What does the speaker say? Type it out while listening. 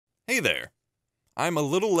Hey there. I'm a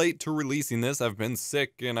little late to releasing this. I've been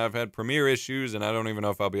sick and I've had Premiere issues and I don't even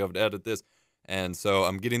know if I'll be able to edit this. And so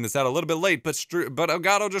I'm getting this out a little bit late, but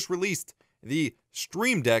Elgato just released the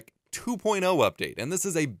Stream Deck 2.0 update. And this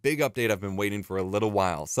is a big update I've been waiting for a little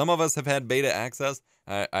while. Some of us have had beta access.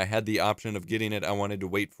 I had the option of getting it. I wanted to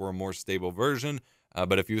wait for a more stable version.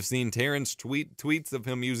 But if you've seen Terran's tweets of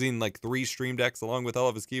him using like 3 Stream Decks along with all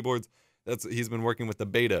of his keyboards, he's been working with the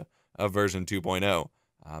beta of version 2.0.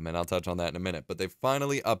 And I'll touch on that in a minute. But they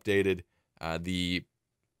finally updated the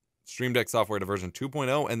Stream Deck software to version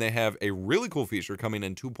 2.0, and they have a really cool feature coming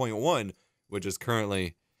in 2.1, which is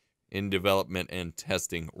currently in development and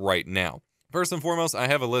testing right now. First and foremost, I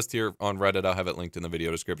have a list here on Reddit. I'll have it linked in the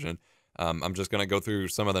video description. I'm just going to go through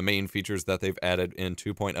some of the main features that they've added in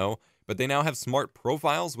 2.0, but they now have smart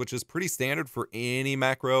profiles, which is pretty standard for any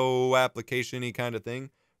macro application-y kind of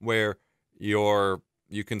thing, where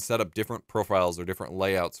you can set up different profiles or different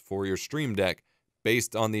layouts for your Stream Deck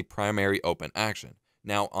based on the primary open action.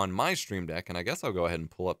 Now, on my Stream Deck, and I guess I'll go ahead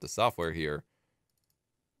and pull up the software here,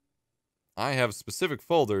 I have specific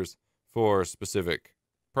folders for specific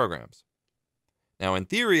programs. Now, in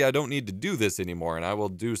theory, I don't need to do this anymore, and I will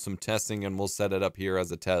do some testing and we'll set it up here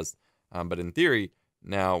as a test. But in theory,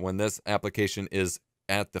 now when this application is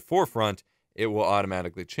at the forefront, it will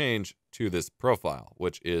automatically change to this profile,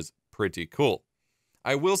 which is pretty cool.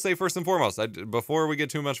 I will say first and foremost, before we get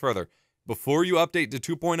too much further, before you update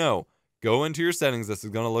to 2.0, go into your settings. This is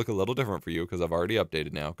going to look a little different for you because I've already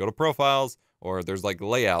updated now. Go to profiles, or there's like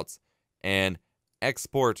layouts, and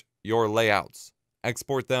export your layouts.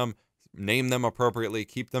 Export them, name them appropriately,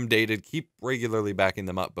 keep them dated, keep regularly backing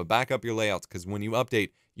them up, but back up your layouts because when you update,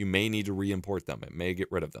 you may need to re-import them. It may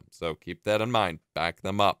get rid of them. So keep that in mind. Back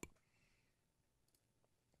them up.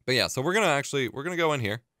 But yeah, so we're going to go in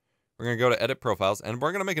here. We're going to go to edit profiles and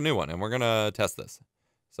we're going to make a new one and we're going to test this.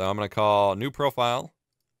 So I'm going to call new profile,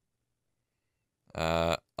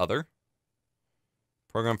 other,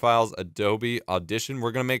 program files, Adobe Audition.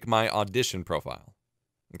 We're going to make my Audition profile.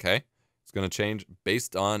 Okay. It's going to change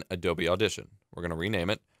based on Adobe Audition. We're going to rename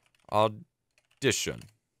it Audition.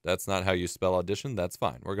 That's not how you spell audition. That's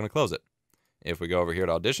fine. We're going to close it. If we go over here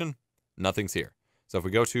to Audition, nothing's here. So if we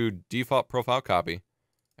go to default profile copy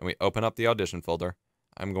and we open up the Audition folder,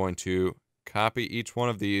 I'm going to copy each one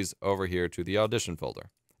of these over here to the Audition folder.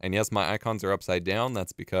 And yes, my icons are upside down.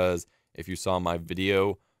 That's because if you saw my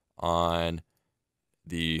video on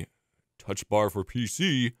the touch bar for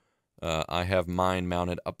PC, I have mine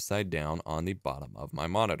mounted upside down on the bottom of my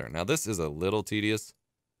monitor. Now, this is a little tedious.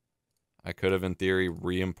 I could have, in theory,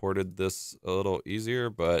 re-imported this a little easier,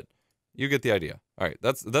 but you get the idea. All right,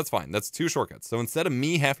 that's fine. That's 2 shortcuts. So instead of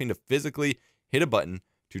me having to physically hit a button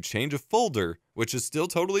to change a folder, which is still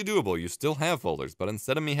totally doable. You still have folders, but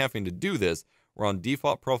instead of me having to do this, we're on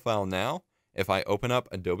default profile now. If I open up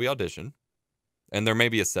Adobe Audition, and there may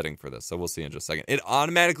be a setting for this, so we'll see in just a second. It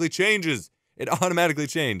automatically changes. It automatically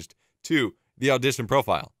changed to the Audition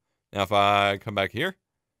profile. Now, if I come back here,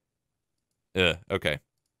 okay.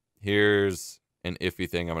 Here's an iffy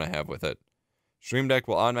thing I'm going to have with it. Stream Deck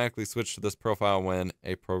will automatically switch to this profile when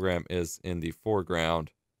a program is in the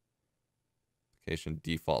foreground.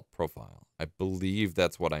 Default profile. I believe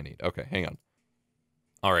that's what I need. Okay, hang on.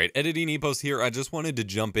 All right, editing Epos here. I just wanted to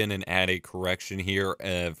jump in and add a correction here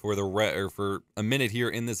for a minute here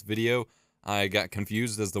in this video. I got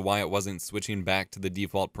confused as to why it wasn't switching back to the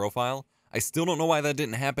default profile. I still don't know why that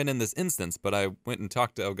didn't happen in this instance, but I went and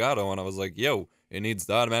talked to Elgato and I was like, yo, it needs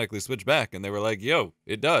to automatically switch back. And they were like, yo,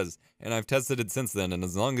 it does. And I've tested it since then. And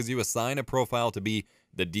as long as you assign a profile to be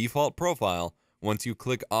the default profile, once you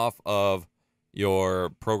click off of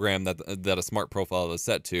your program that a smart profile is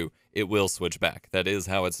set to, it will switch back. That is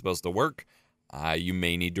how it's supposed to work. You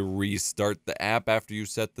may need to restart the app after you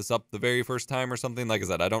set this up the very first time or something. Like I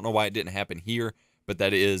said, I don't know why it didn't happen here, but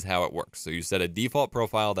that is how it works. So you set a default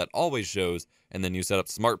profile that always shows, and then you set up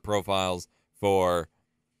smart profiles for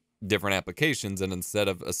different applications, and instead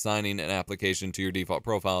of assigning an application to your default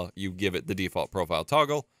profile, you give it the default profile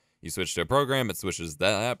toggle. You switch to a program, it switches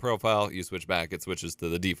that profile. You switch back, it switches to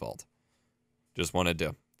the default. Just wanted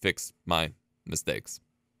to fix my mistakes.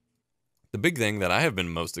 The big thing that I have been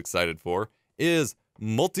most excited for is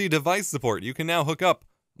multi-device support. You can now hook up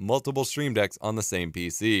multiple Stream Decks on the same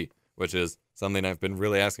PC, which is something I've been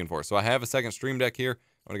really asking for. So I have a second Stream Deck here.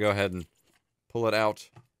 I'm going to go ahead and pull it out,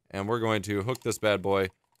 and we're going to hook this bad boy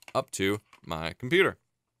up to my computer.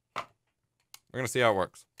 We're going to see how it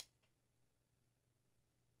works.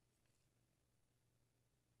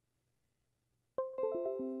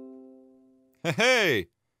 Hey!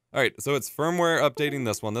 Alright, so it's firmware updating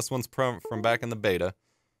this one. This one's from back in the beta.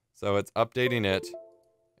 So it's updating it.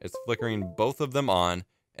 It's flickering both of them on,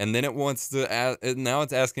 and then it wants to now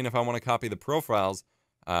it's asking if I want to copy the profiles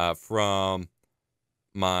from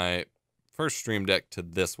my first Stream Deck to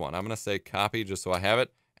this one. I'm going to say copy just so I have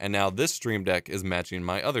it. And now this Stream Deck is matching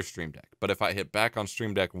my other Stream Deck. But if I hit back on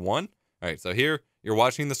Stream Deck 1, all right, so here you're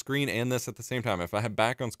watching the screen and this at the same time. If I hit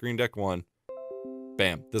back on Stream Deck 1,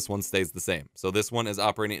 bam, this one stays the same. So this one is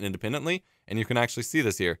operating independently, and you can actually see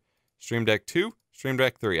this here. Stream Deck 2, Stream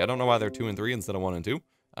Deck 3. I don't know why they're 2 and 3 instead of 1 and 2,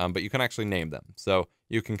 but you can actually name them. So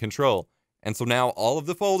you can control. And so now all of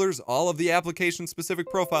the folders, all of the application-specific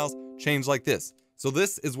profiles change like this. So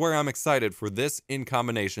this is where I'm excited for this in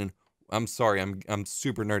combination. I'm sorry, I'm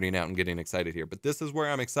super nerding out and getting excited here, but this is where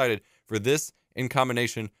I'm excited for this in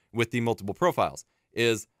combination with the multiple profiles.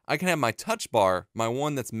 Is I can have my touch bar, my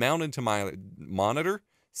one that's mounted to my monitor,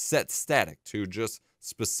 set static to just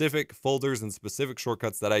specific folders and specific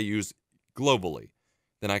shortcuts that I use globally.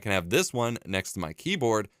 Then I can have this one next to my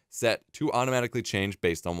keyboard set to automatically change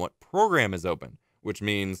based on what program is open, which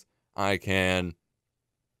means I can,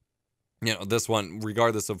 you know, this one,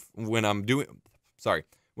 regardless of when I'm doing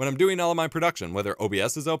all of my production, whether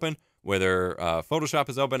OBS is open, whether Photoshop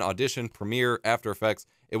is open, Audition, Premiere, After Effects,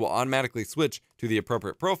 it will automatically switch to the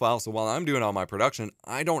appropriate profile. So while I'm doing all my production,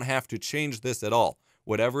 I don't have to change this at all.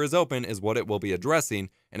 Whatever is open is what it will be addressing.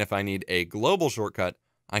 And if I need a global shortcut,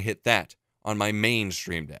 I hit that on my main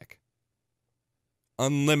Stream Deck.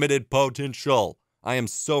 Unlimited potential. I am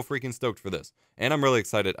so freaking stoked for this. And I'm really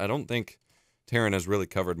excited. I don't think Taryn has really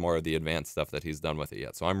covered more of the advanced stuff that he's done with it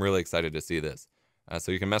yet. So I'm really excited to see this.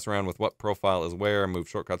 So you can mess around with what profile is where, move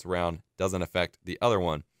shortcuts around, doesn't affect the other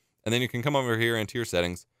one. And then you can come over here into your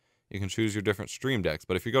settings. You can choose your different Stream Decks.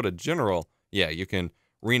 But if you go to General, yeah, you can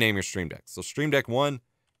rename your Stream Decks. So Stream Deck 1,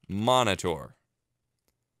 Monitor.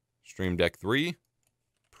 Stream Deck 3,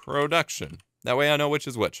 Production. That way I know which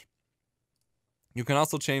is which. You can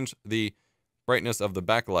also change the brightness of the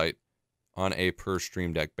backlight on a per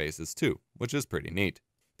Stream Deck basis too, which is pretty neat.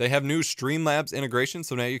 They have new StreamLabs integration,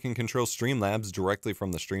 so now you can control StreamLabs directly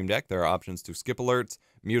from the Stream Deck. There are options to skip alerts,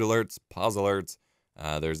 mute alerts, pause alerts.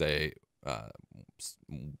 There's a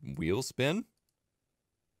wheel spin.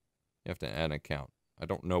 You have to add an account. I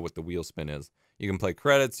don't know what the wheel spin is. You can play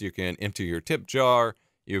credits. You can empty your tip jar.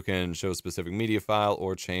 You can show a specific media file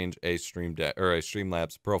or change a Stream Deck or a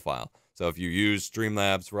StreamLabs profile. So if you use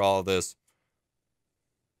StreamLabs for all of this,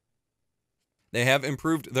 they have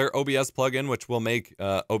improved their OBS plugin, which will make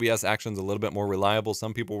OBS actions a little bit more reliable.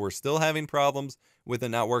 Some people were still having problems with it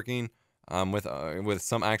not working, with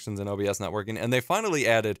some actions in OBS not working. And they finally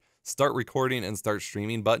added start recording and start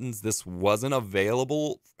streaming buttons. This wasn't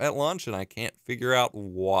available at launch, and I can't figure out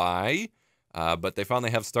why. But they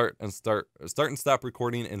finally have start and stop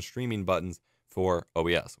recording and streaming buttons for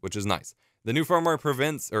OBS, which is nice. The new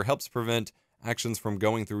firmware helps prevent actions from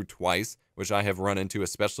going through twice, which I have run into,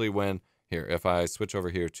 especially when here, if I switch over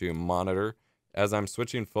here to monitor, as I'm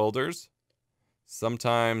switching folders,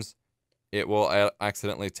 sometimes it will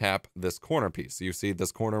accidentally tap this corner piece. So you see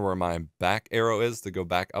this corner where my back arrow is to go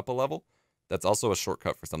back up a level. That's also a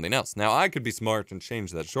shortcut for something else. Now, I could be smart and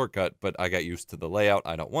change that shortcut, but I got used to the layout.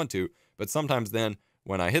 I don't want to. But sometimes then,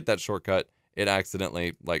 when I hit that shortcut, it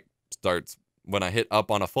accidentally starts, when I hit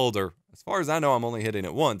up on a folder, as far as I know, I'm only hitting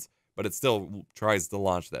it once, but it still tries to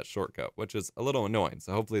launch that shortcut, which is a little annoying.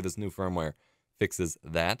 So hopefully this new firmware fixes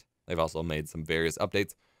that. They've also made some various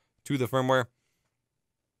updates to the firmware.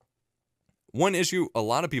 One issue a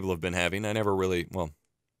lot of people have been having, I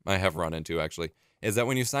have run into actually, is that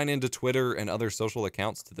when you sign into Twitter and other social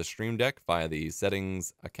accounts to the Stream Deck via the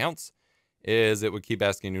settings accounts, is it would keep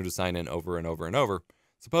asking you to sign in over and over and over.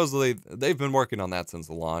 Supposedly, they've been working on that since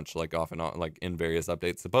the launch, off and on, in various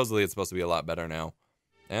updates. Supposedly, it's supposed to be a lot better now.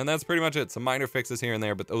 And that's pretty much it. Some minor fixes here and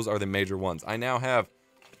there, but those are the major ones. I'm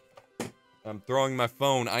throwing my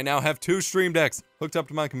phone. I now have 2 Stream Decks hooked up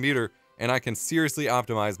to my computer, and I can seriously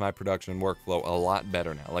optimize my production workflow a lot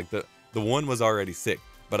better now. The one was already sick,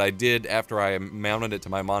 but I did, after I mounted it to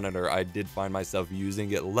my monitor, I did find myself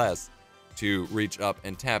using it less to reach up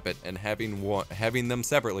and tap it and having them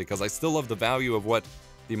separately, because I still love the value of what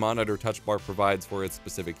the monitor touch bar provides for its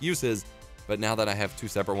specific uses. But now that I have 2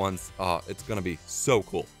 separate ones, it's going to be so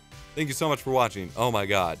cool. Thank you so much for watching. Oh my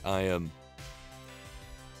god, I am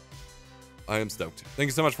stoked. Thank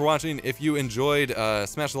you so much for watching. If you enjoyed,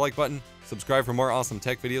 smash the like button. Subscribe for more awesome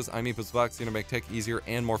tech videos. I'm EposVox, here to make tech easier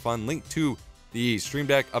and more fun. Link to the Stream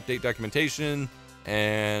Deck update documentation.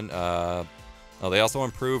 And they also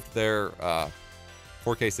improved their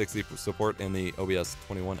 4K 60 support in the OBS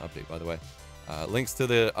 21 update, by the way. Links to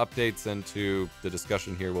the updates and to the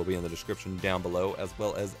discussion here will be in the description down below, as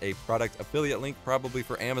well as a product affiliate link, probably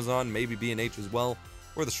for Amazon, maybe B&H as well.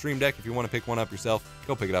 or the Stream Deck if you want to pick one up yourself.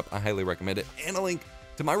 Go pick it up. I highly recommend it. And a link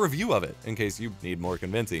to my review of it in case you need more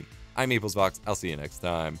convincing. I'm EposVox. I'll see you next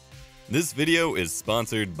time. This video is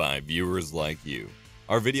sponsored by viewers like you.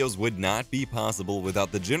 Our videos would not be possible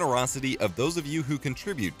without the generosity of those of you who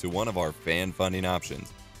contribute to one of our fan funding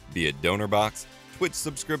options, be it donor box, Twitch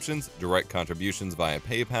subscriptions, direct contributions via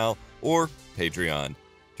PayPal, or Patreon.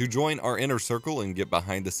 To join our inner circle and get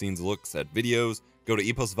behind the scenes looks at videos, go to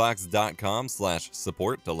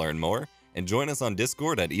eposvox.com/support to learn more, and join us on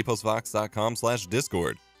Discord at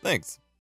eposvox.com/discord. Thanks.